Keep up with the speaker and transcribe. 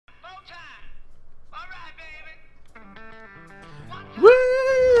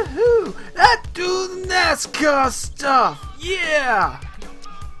some NASCAR stuff. Yeah.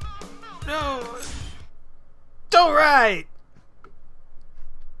 No. Alright.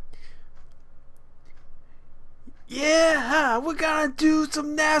 Yeah, we're gonna do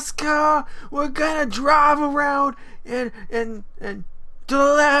some NASCAR. We're gonna drive around and to the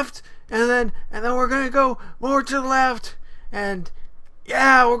left, and then we're gonna go more to the left, and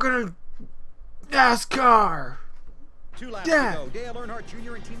yeah, we're gonna NASCAR. 2 laps to go. Dale Earnhardt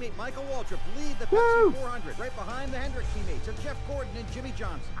Jr. and teammate Michael Waltrip lead the Pepsi 400. Right behind the Hendrick teammates are Jeff Gordon and Jimmy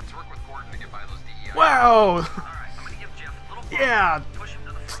Johnson. Let's work with Gordon to get by those DEI. Wow. All right, I'm gonna give Jeff a little Yeah. push him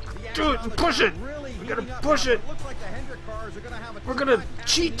to the front. Dude, push it. Really We're gonna heating up push now, it. but looks like the Hendrick cars are gonna have a We're gonna 2-5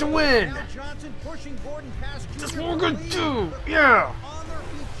 cheat to lead. win. Now Johnson pushing Gordon past That's Jr. what we're for the gonna lead. do. The Yeah. crowd on their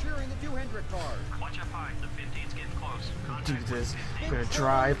feet cheering the 2 Hendrick cars. Watch up high. The 15's getting close. Do this. We're gonna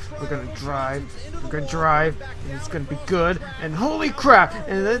drive. We're gonna drive. We're gonna drive. And it's gonna be good. And holy crap!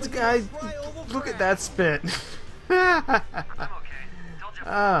 And this guy, look at that spin. I'm okay. Tell Jeff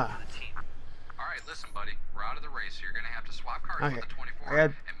Ah. to the team. All right, listen, buddy. We're out of the race, so you're gonna have to swap cars Okay. with the 24 I got-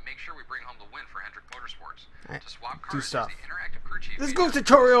 and make sure we bring home the win for Hendrick Motorsports. To swap do cars, stuff. use the interactive crew chief Let's feature. go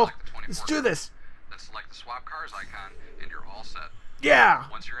tutorial. Select the 24 Let's do this. Then select the swap cars icon, and you're all set. Yeah.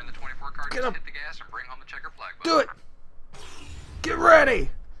 Once you're in the 24 car, Get just up. hit the gas and bring home the checker flag. Do it. Get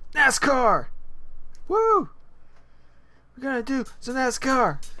ready. NASCAR. Woo. We're gonna do some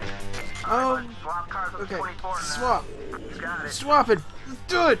NASCAR. Oh. Okay. Swap. Swap it. Let's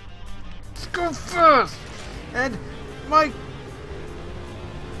do it. Let's go fast. And my.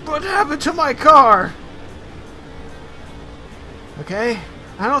 What happened to my car? Okay.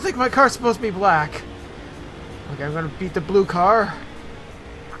 I don't think my car's supposed to be black. Okay, I'm gonna beat the blue car.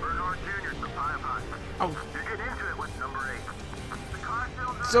 Oh.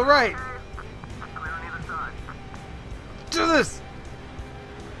 It's alright. Do this.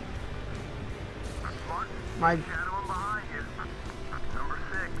 My.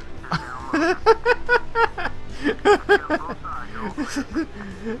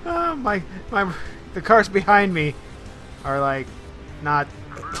 The cars behind me are like not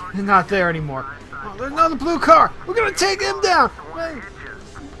there anymore. Oh, there's another blue car. We're gonna take him down. Hey.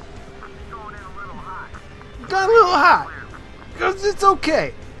 Got a little hot. It's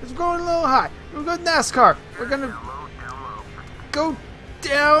okay. It's going a little hot. We're going NASCAR. We're gonna go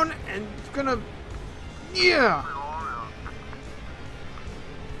down and gonna, yeah.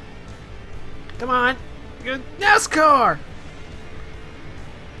 Come on. Good NASCAR.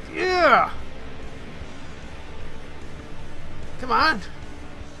 Yeah. Come on.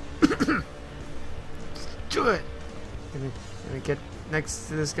 Let's do it. Let me get next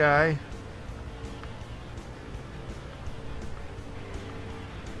to this guy.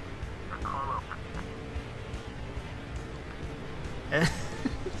 It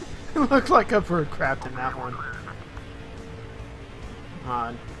looked like a bird crapped in that one. Come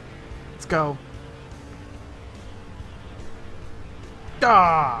on. Let's go.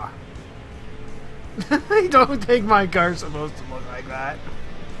 Ah! I don't think my car's supposed to look like that.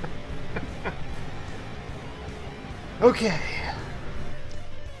 Okay.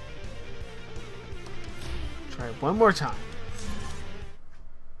 Try it one more time.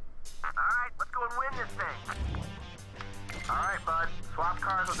 Alright, let's go and win this thing. Alright, bud. Swap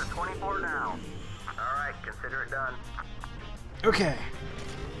cars with the 24 now. Alright, consider it done. Okay.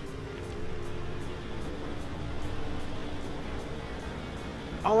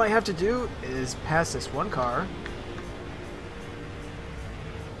 All I have to do is pass this one car.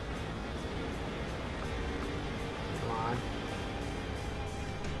 Come on.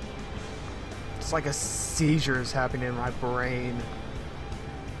 It's like a seizure is happening in my brain.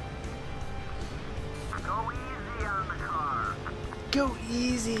 Go easy on the car. Go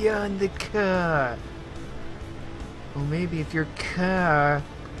easy on the car. Well, maybe if your car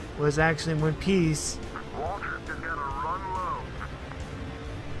was actually in one piece. Walter just gotta run low.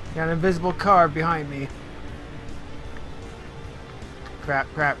 Got an invisible car behind me. Crap,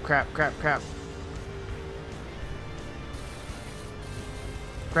 crap, crap, crap, crap.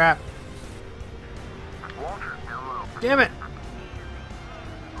 Crap. Walter, down low. Damn it.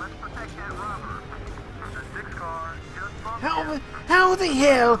 Let's protect that rubber. The 6 car just bumped How the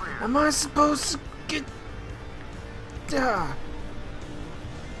hell am I supposed to get...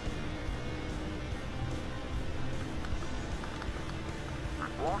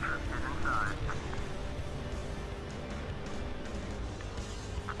 Walter is inside.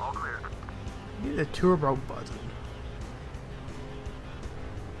 All clear. Need a turbo button.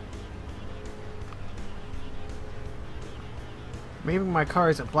 Maybe my car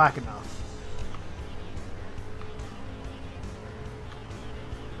isn't black enough.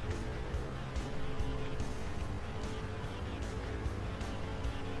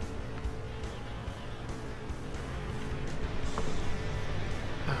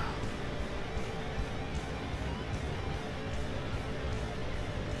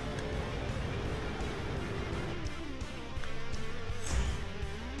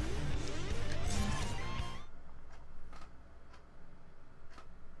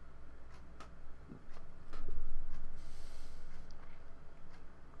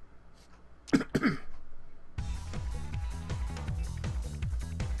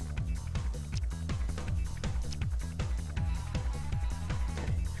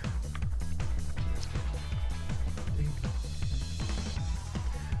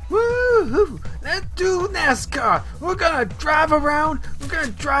 Woohoo! Let's do NASCAR. We're gonna drive around. We're gonna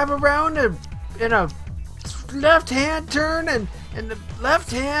drive around in a left-hand turn and in the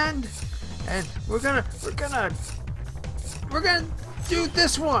left hand, and we're gonna do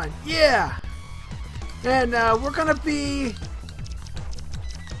this one. Yeah. And we're gonna be.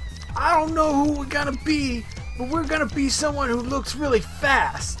 I don't know who we're gonna be, but we're gonna be someone who looks really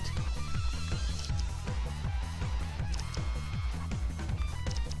fast.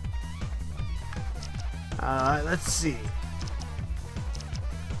 Let's see.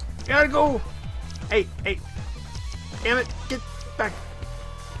 Gotta go. Hey. Damn it. Get back.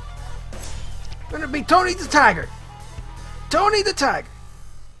 Gonna be Tony the Tiger. Tony the Tiger.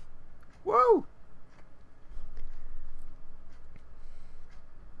 Whoa.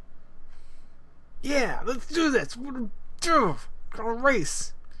 Yeah, let's do this. We're gonna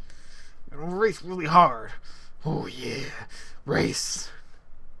race. Gonna race really hard. Oh yeah. Race.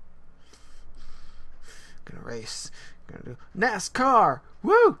 Gonna race. Gonna do NASCAR.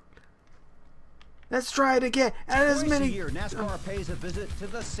 Woo! Let's try it again. And as many. Twice a year, NASCAR pays a visit to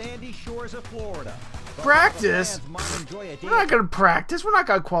the sandy shores of Florida. Practice? We're not gonna practice. We're not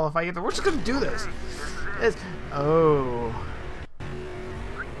gonna qualify either. We're just gonna do this. Oh.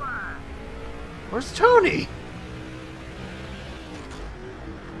 Where's Tony?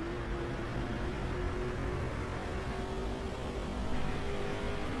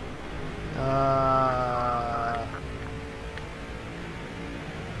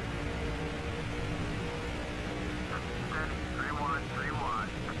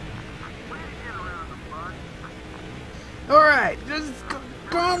 Alright, just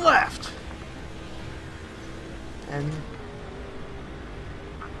go on left. And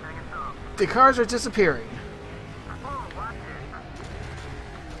the cars are disappearing.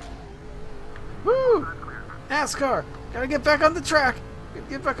 Woo! NASCAR! Gotta get back on the track!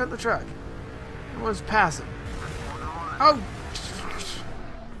 Get back on the track. Everyone's passing. Oh!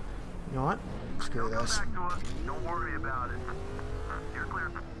 You know what? Screw this. Don't worry about it. You're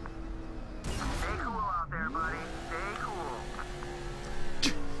clear. Stay cool out there, buddy. Stay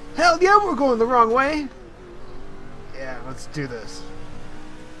cool. Hell yeah, we're going the wrong way! Yeah, let's do this.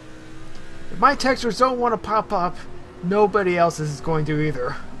 If my textures don't want to pop up, nobody else is going to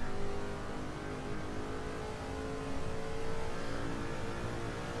either.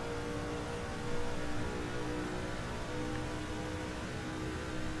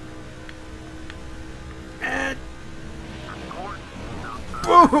 And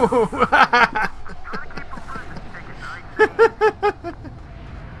boom!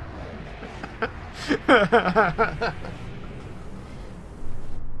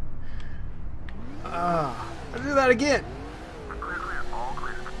 I'll do that again. Clear, all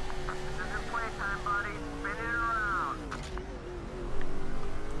clear. This isn't playtime, buddy. Spin it around.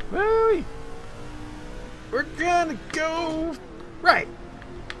 Woo! We're gonna go right.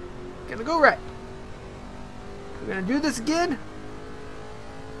 Gonna go right. We're gonna do this again.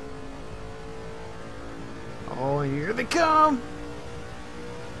 Oh, here they come.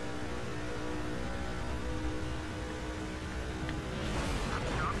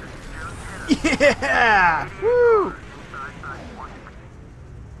 Yeah! Woo!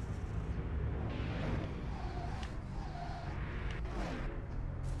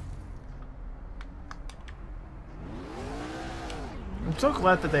 I'm so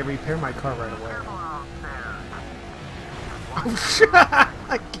glad that they repaired my car right away. Oh shit!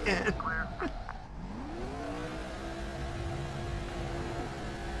 Again.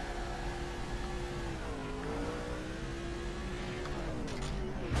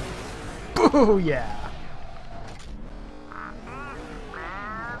 Boo! Yeah.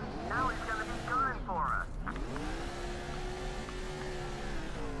 Man, now he's gonna be gunning for us.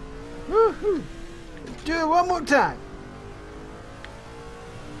 Woohoo! Do it one more time.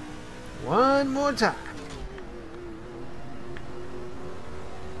 One more time.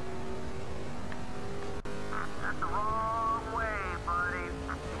 That's the wrong way, buddy.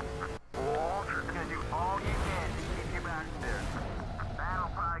 Walter's gonna do all you can to keep you back there. That'll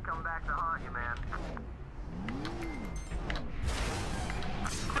probably come back to haunt you, man.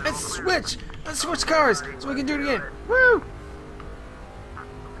 Let's switch. Let's switch cars so we can do it again. Woo!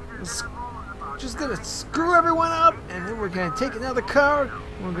 Just gonna screw everyone up, and then we're gonna take another car,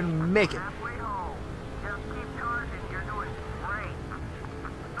 and we're gonna make it. Halfway home. Just keep charging. You're doing great.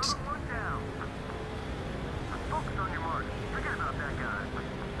 Don't look down. Focus on your mark. Forget about that guy.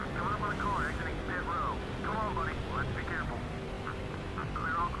 Coming up on the car, exiting pit row. Come on, buddy. Let's be careful.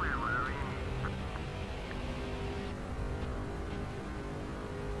 Clear, all clear. Whatever you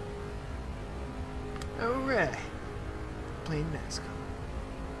need. Alright. Playing NASCAR.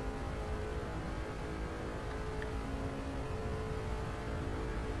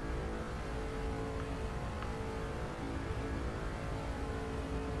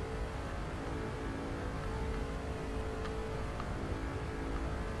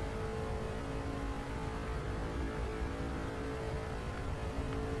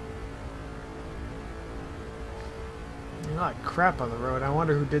 like crap on the road. I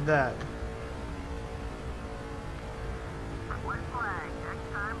wonder who did that. White flag,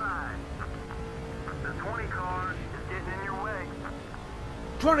 next time by. The 20 car is getting in your way.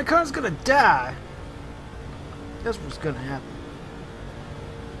 20 car's gonna die. That's what's gonna happen.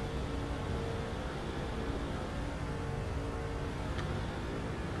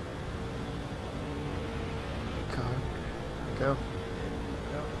 Car, go,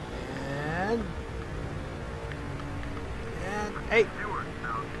 and hey. Stewart,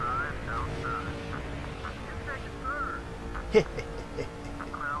 outside, outside. In second, third. Clear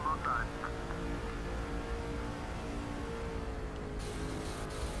on both sides.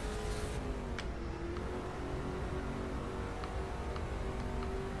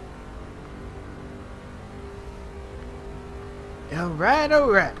 Alright,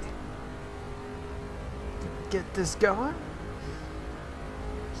 alright. Get this going.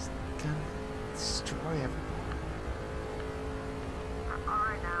 Just gonna destroy everything.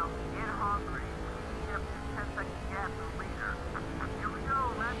 Alright now, get hungry. We have 10 seconds gas and leader. Here we go,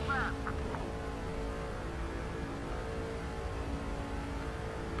 last lap.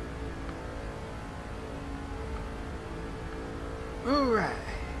 Alright.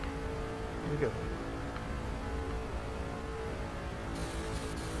 Here we go.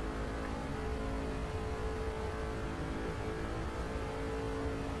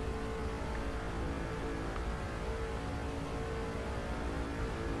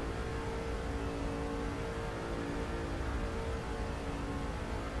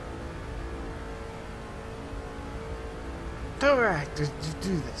 Alright, just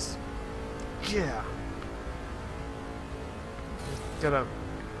do this. Yeah. Just gotta...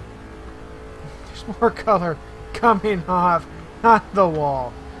 There's more color coming off, not the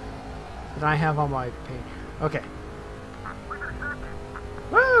wall, that I have on my paint. Okay.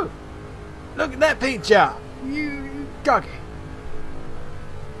 Woo! Look at that paint job! You doggy.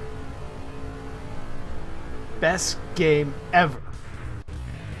 Best game ever.